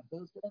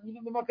Sakantas, then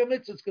even the Makkah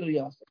Mitzvah it's going to be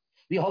awesome.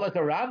 If you hold it to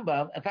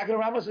Rambam, in fact, the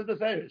Rambam says the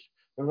Ferish.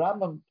 The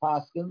Rambam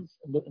Paskins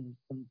in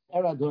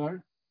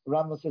Erador, the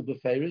Rambam says the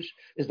Ferish,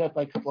 is that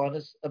by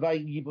Kaplanis, about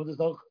Yibum, there's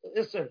no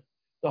Isser.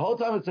 The whole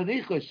time it's a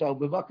Nichush, so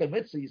the Makkah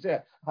Mitzvah, you say,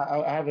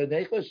 I have a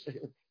Nichush,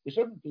 you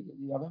shouldn't be,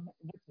 you have a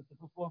Mitzvah to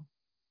perform.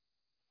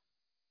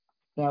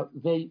 Now,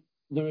 the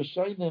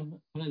Rishonim,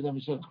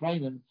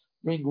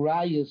 bring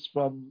rayas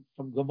from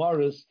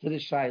Gemaras to the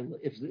Shaila.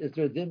 If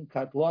they're dim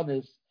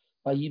katlanis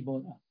by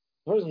Yibuna.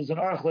 First, there's an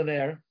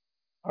Archlener.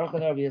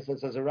 Archlener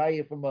says a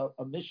raya from a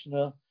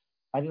Mishnah.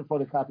 I didn't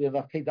photocopy it.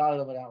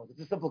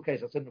 It's a simple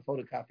case. I didn't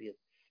photocopy it.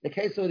 The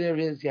case over there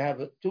is you have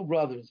two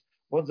brothers.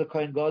 One's a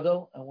Kohen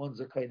Gadol and one's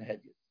a Kohen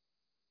Hedyot.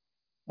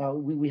 Now,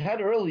 we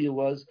had earlier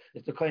was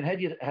if the Kohen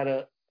Hedyot had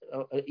a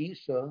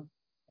Isha,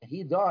 and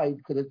he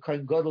died, could the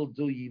Kohen Gadol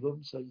do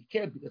Yibum? So you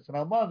can't, because an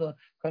Almana,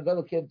 Kohen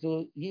Gadol can't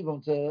do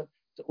Yibum to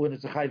when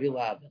it's a Chayvi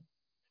Lavin.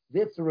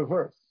 That's the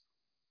reverse.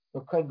 The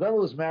Kohen Gadol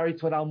was married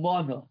to an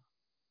Almana,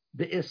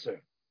 the Isser,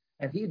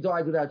 and he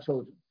died without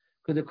children.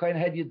 Could the Kohen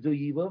Hedyot do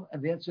Yibum?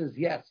 And the answer is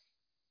yes.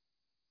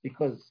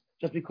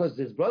 Just because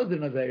his brother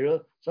didn't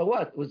Avera, so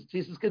what? It was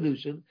Tzitzis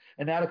Kedushin,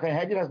 and now the Kohen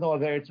Hedyot has no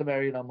Avera to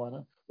marry an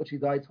Almana, but she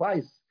died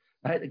twice.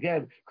 Right?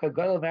 Again, Kohen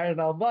Gadol married an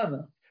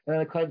Almana, and then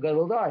the Kohen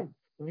Gadol died.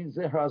 It means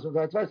her husband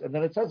died twice. And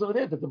then it says over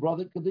there that the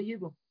brother could do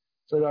Yibum.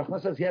 So the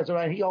Rachman says he has a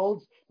raya. He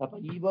holds that by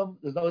Yibum,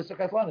 there's no Issa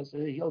Katlanis.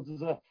 He holds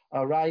a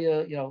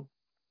raya, a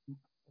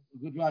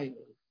good raya.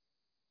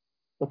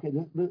 Okay,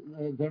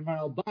 the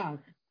Maral Bach,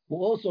 who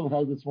also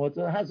held this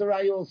water, has a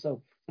raya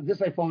also. So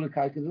this I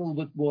photocopy is a little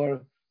bit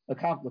more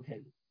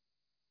complicated.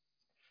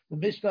 The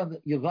Mishnah,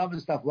 Yavam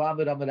is Taf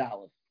Lamed Amid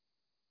Aleph.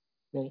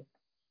 Okay,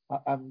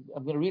 I'm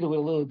going to read it with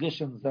a little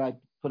additions that I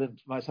put in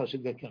myself so I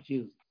shouldn't get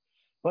confused.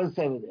 What does it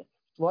say with it?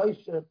 Now,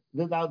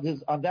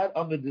 on that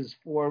Amid, there's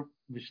four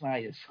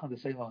Mishnayos on the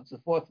same one. It's the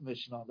fourth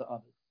Mishnah on the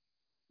Amid.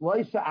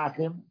 Loisha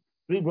Achim,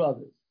 three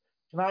brothers.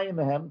 Shnayim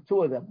Mehem,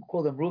 two of them,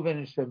 call them Reuven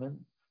and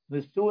Shimon.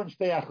 There's two and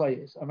Shtei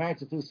Achayis, are married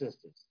to two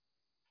sisters.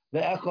 The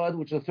Echad,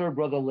 which is the third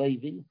brother,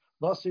 Levi.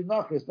 Nosri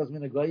Nachris doesn't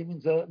mean a guy, it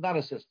means not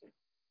a sister.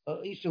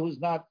 Isha who's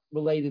not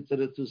related to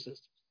the two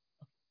sisters.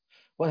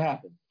 What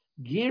happened?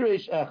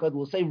 Girish Echad,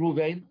 we'll say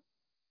Reuven,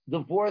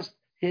 divorced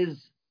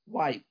his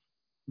wife.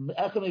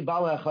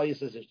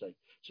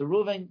 So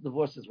Reuven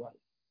divorced his wife.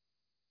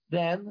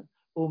 Then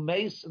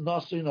Umeis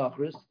Nosri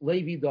Nachris,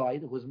 Levi died,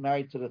 who was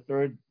married to the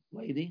third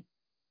lady.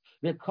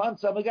 The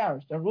Kansa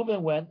Megarish. Then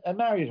Reuven went and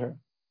married her.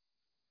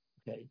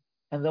 Okay.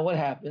 And then what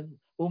happened?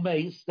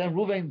 Umeis, then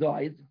Reuven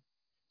died.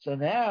 So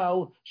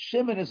now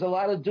Shimon is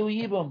allowed to do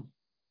Yibum.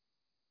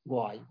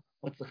 Why?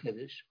 What's the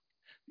Chiddush?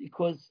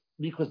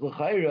 Because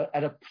L'chaira,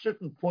 at a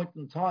certain point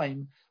in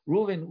time,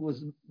 Reuven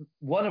was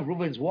one of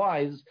Reuven's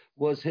wives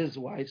was his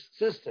wife's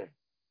sister,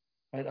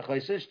 right?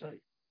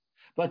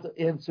 But the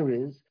answer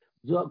is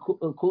we had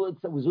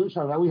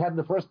in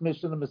the first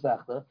mission of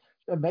Masechta.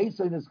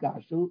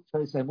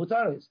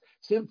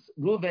 Since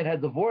Reuven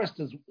had divorced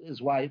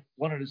his wife,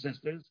 one of his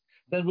sisters,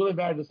 then Reuven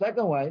married the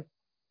second wife.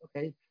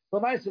 Okay,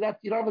 but I said that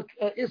you don't have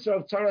an Isra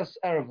of Taras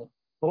Ereva.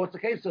 But what's the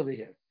case over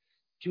here?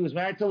 She was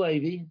married to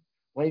Levi.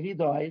 Levi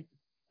died.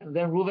 And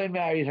then Reuven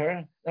married her,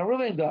 and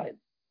Reuven died.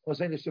 I was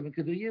saying the Shimon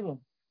could do Yibum.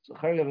 So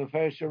Chari have a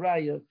fair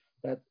Shariah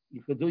that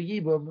you could do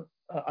Yibum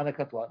on a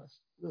Katlanis.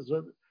 This is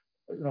what,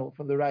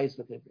 from the Rayas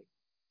that they bring.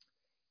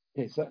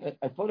 Okay, so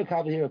I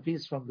photocopied here a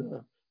piece from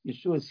the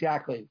Yeshua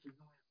Yaakov.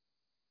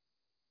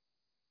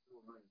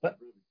 But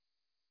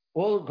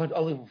all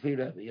only for free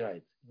Rebbe, you're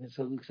right.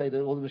 So we say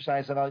that all the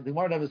Mishai said, the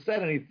Gemara never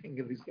said anything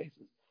in these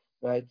cases.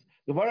 Right?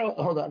 The Gemara,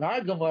 hold on.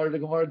 Our Gemara, the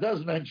Gemara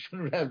does mention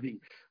Rebbe.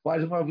 Why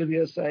does Gemara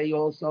video say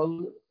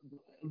also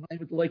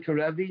name it like a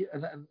Rebbe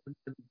and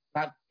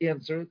not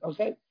answer it?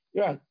 Okay,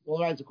 you're right.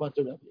 All right,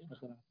 according to Rebbe.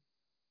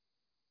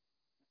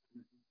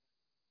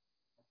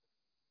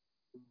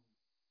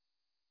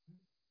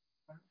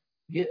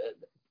 Yeah,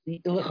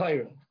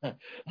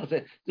 I'll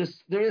say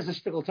there is a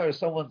shtickle Torah.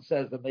 Someone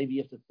says that maybe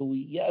if the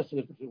tui, yes,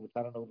 if the which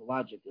I don't know what the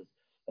logic is.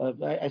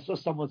 I saw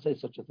someone say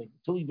such a thing.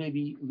 Tui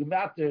maybe we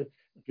matter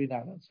between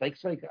now and fake.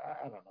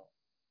 I don't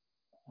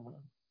know.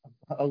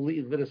 I'll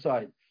leave it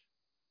aside.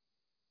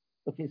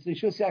 Okay, so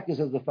Yeshua Yaakov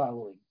says the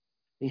following: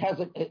 He has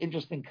an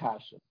interesting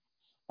kasha.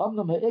 Again,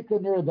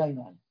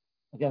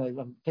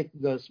 I'm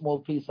taking a small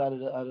piece out of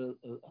the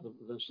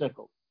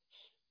shekel.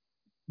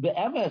 The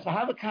MS, I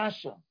have a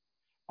kasha.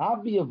 I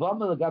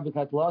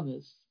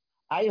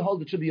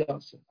hold it should be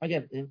awesome.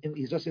 Again,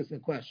 he's just asking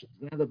questions.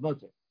 The end of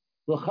mutter.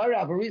 I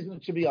have a reason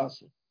it should be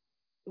awesome.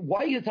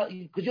 Why you tell?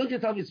 Because you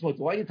just tell me it's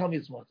mutter. Why you tell me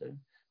it's mutter?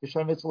 That's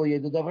only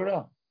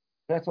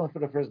for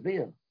the first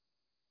beer.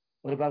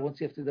 What about once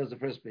he does the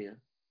first beer?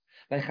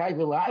 By Chai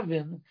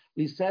V'Lavin,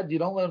 we said you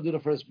don't let him do the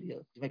first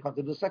beer. You may come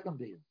to do the second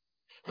beer.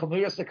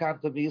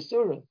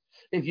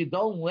 If you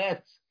don't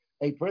let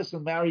a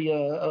person marry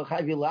a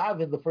Chai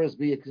V'Lavin the first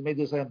beer because he may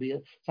do the second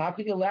beer, so how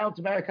can you allow him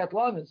to marry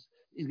Katlanis?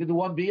 He's going to do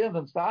one beer and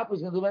then stop.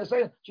 He's going to do the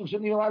second. So you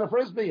shouldn't even allow the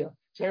first beer.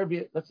 Second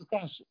beer. That's the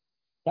question.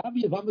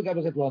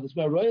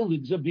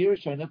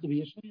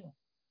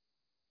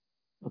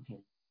 Okay.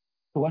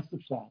 So what's the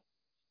shot?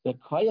 The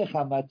koyach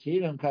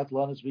hamatir and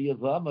katlanis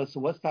v'yavama. So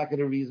what's talking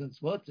the reason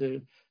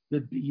smutter? The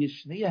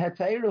biyishniya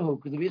hatayrahu,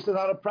 because the biyishniya is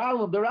not a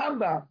problem. The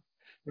Rambam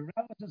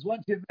says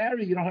once you're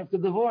married, you don't have to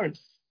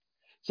divorce.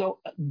 So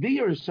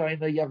biyur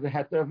shayna, you have the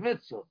heter of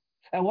mitzvah,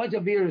 and once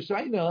you're biyur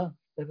shayna,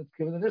 then it's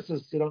given the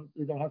nissus. You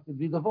don't have to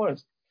be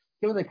divorced.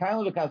 Given the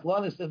kind of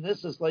katlanis and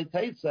nissus like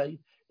Teitzai,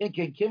 it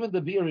can given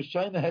the biyur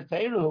shayna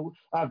hatayrahu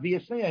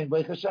biyishniya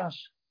by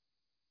chashash.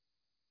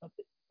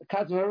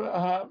 That's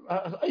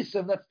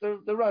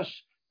the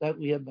rush that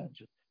we had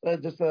mentioned.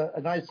 Just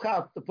a nice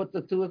chap to put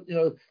the two.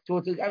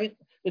 I mean,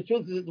 the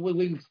truth is, when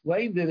we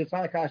explained it, it's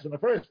not a kash in the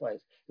first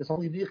place. It's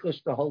only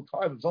nichush the whole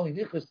time. It's only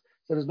nichush,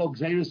 so there's no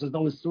gzeiros, there's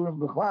no isurim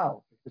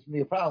b'chlal. It's me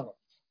a problem.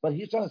 But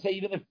he's trying to say,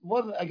 even if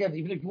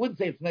you wouldn't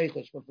say it's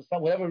nichush, but for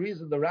some whatever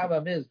reason the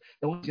Rambam is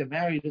that once you're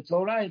married, it's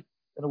all right,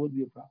 then it wouldn't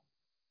be a problem.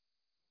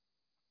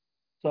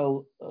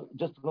 So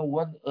just to go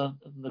one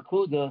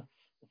nakuda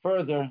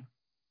further,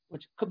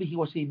 which could be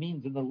what he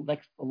means in the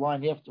next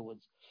line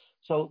afterwards.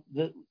 So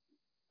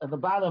at the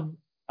bottom,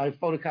 I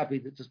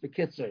photocopied it just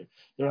bekitzer.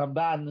 The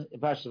Ramban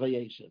Parshas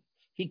Vayeshev.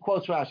 He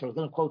quotes Rashi. I was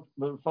going to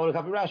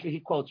photocopy Rashi. He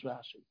quotes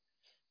Rashi.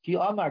 Ki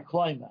Amar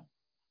Kloima.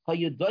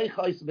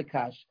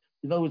 Bekash.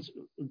 In other words,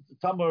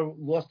 Tamar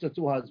lost her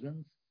two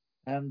husbands,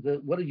 and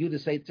what did Judah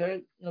say to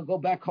her? Go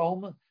back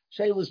home.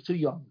 Sheila's too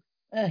young.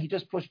 He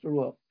just pushed her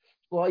off.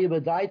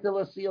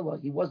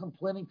 He wasn't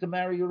planning to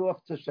marry her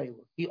off to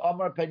Sheila. He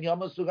Amar Pen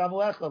Yamasugam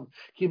Lechem.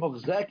 Ki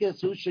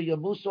Mochzekes Husha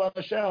Yamusu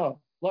Anasheha.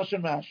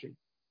 Lashon Rashi.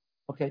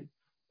 Okay,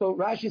 so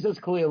Rashi says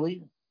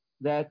clearly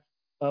that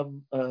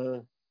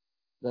Katlanis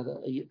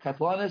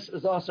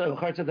is also a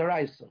Charta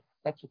Deraisa.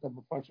 That's what the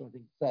Mepharshim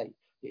thing say.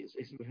 It's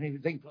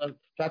think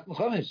Pshat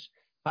Mechumish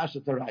Pasha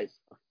Deraisa.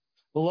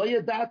 V'lo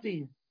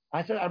Yadati.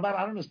 I said I don't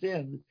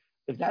understand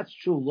if that's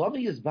true.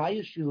 Lomi is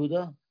Bayish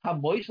Yehuda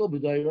HaMoishel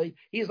B'Doyrei.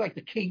 He's like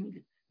the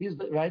king. He's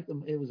the right.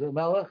 It was a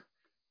Melech.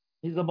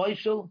 He's the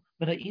Moishel.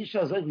 But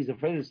Isha is like he's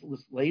afraid of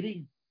this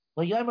lady.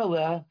 You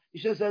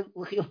should have said,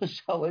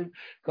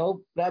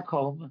 go back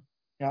home.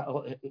 In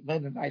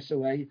a nicer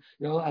way.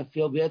 I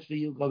feel bad for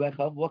you. Go back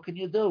home. What can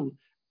you do?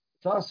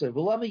 Tasser.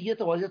 Why do you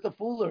have to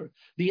fool her?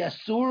 The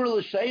Asur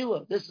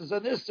l'Sheila. This is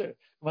an Isser.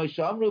 My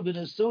Shamru bin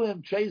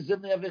Asuim treis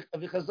zimni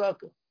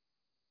avichazaka.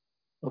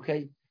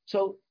 Okay,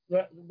 so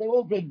they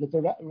all bring that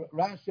the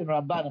Rashi and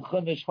Ramban and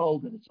Chumash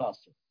hold that it's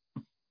Asur.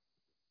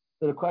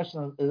 So the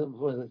question is,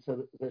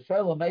 so the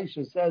Shalom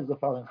Meisha says the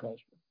following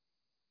question.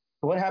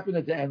 So what happened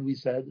at the end? We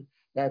said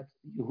that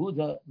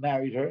Yehuda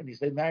married her, and he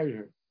said married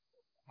her.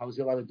 How was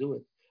he allowed to do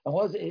it? And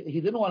he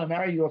didn't want to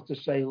marry you off to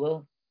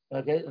Sheila.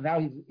 Okay, and now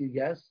he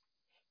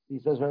He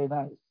says very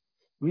nice.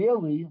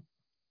 Really,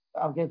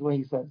 I'll get the way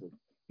he says it.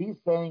 He's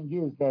saying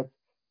is that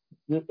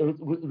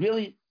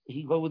really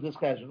he go with this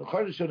question.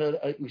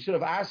 We should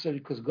have asked her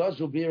because God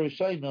will be a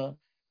Rishayna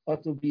or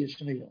to be a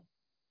Shniya.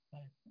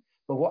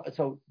 But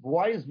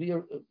why is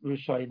beer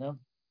Rishayna?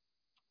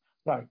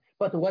 Sorry,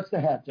 but what's the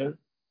heter?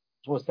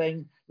 So we're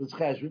saying it's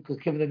cheshbon because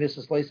given the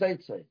nissus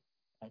leisaytzei.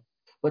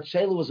 But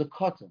Sheila was a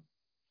cotton.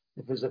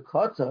 If there's a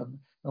cotton,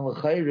 then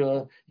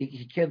l'chayra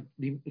he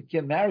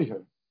can't marry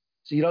her.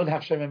 So you don't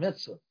have shema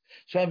mitzvah.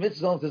 Shema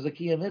mitzvah only if there's a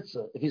kiyah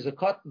mitzvah. If he's a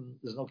cotton,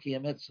 there's no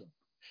kiyah mitzvah.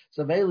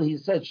 So mainly he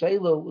said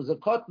Sheila was a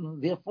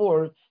cotton,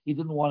 therefore he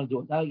didn't want to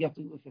do it. Now you have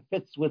to, if it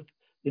fits with,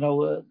 he's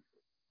not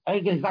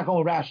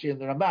going with Rashi and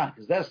the Ramban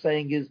because they're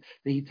saying is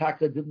the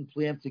Hitaka didn't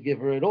plan to give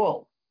her at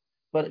all.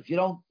 But if you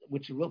don't,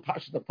 which real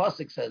Pasha the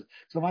Pasuk says,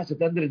 so at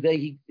the end of the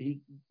day he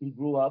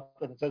grew up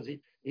and it says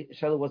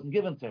Sheila wasn't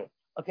given to her.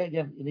 Okay,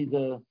 again you need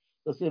the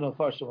see no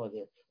farshim over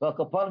there. But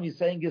Kapanim he's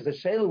saying is that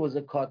Sheila was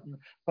a cotton.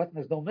 Cotton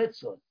has no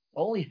mitzvah.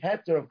 Only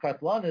heter of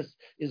katlanis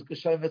is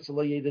Geshay mitzvah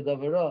lo yedid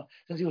avera.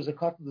 Since he was a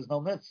cotton, there's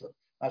no mitzvah.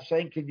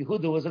 Hashem King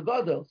Yehuda was a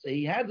gadol, so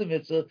he had the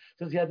mitzvah.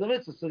 Since he had the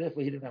mitzvah, so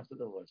therefore he didn't have to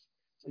divorce.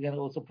 So again,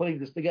 also putting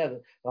this together,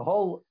 the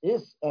whole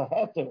is a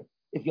heter.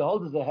 If you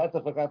hold as a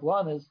heter for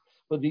katlanis,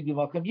 would be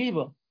makam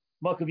yiva.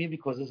 Makam yiva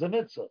because it's a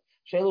mitzvah.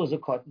 Sheila was a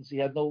cotton, so he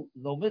had no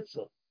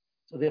mitzvah.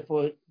 So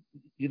therefore,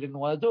 you didn't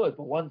want to do it.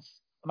 But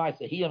once I might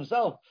say he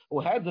himself who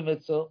had the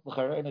mitzvah,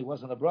 and he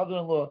wasn't a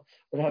brother-in-law,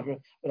 whatever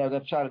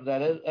that shot him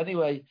that is.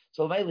 Anyway,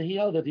 so mainly he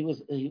held that he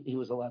was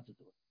allowed to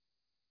do it.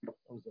 That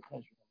was the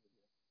pleasure.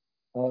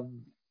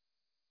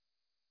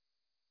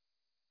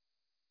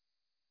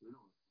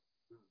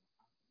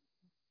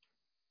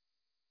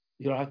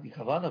 You don't have to be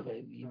kavana,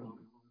 baby.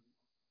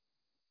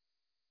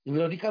 You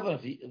don't need kavana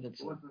if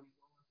it's.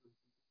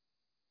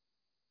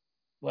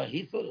 Well,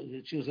 he thought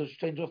she was a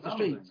stranger off the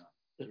street.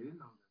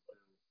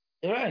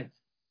 You're right.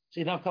 So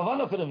you don't have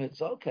kavana for the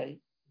mitzvah. Okay.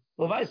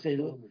 Well, if I say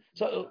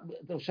so,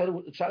 the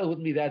shadow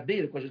wouldn't be that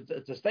big. The question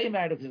to stay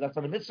married because that's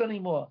not a mitzvah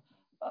anymore.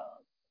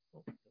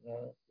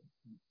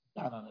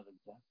 Down on it.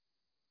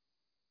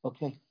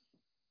 Okay.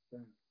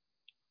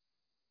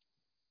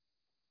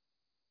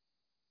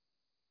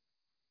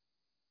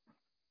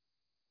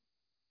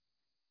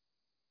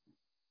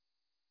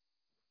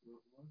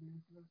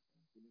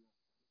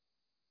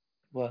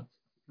 What?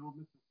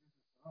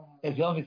 If you only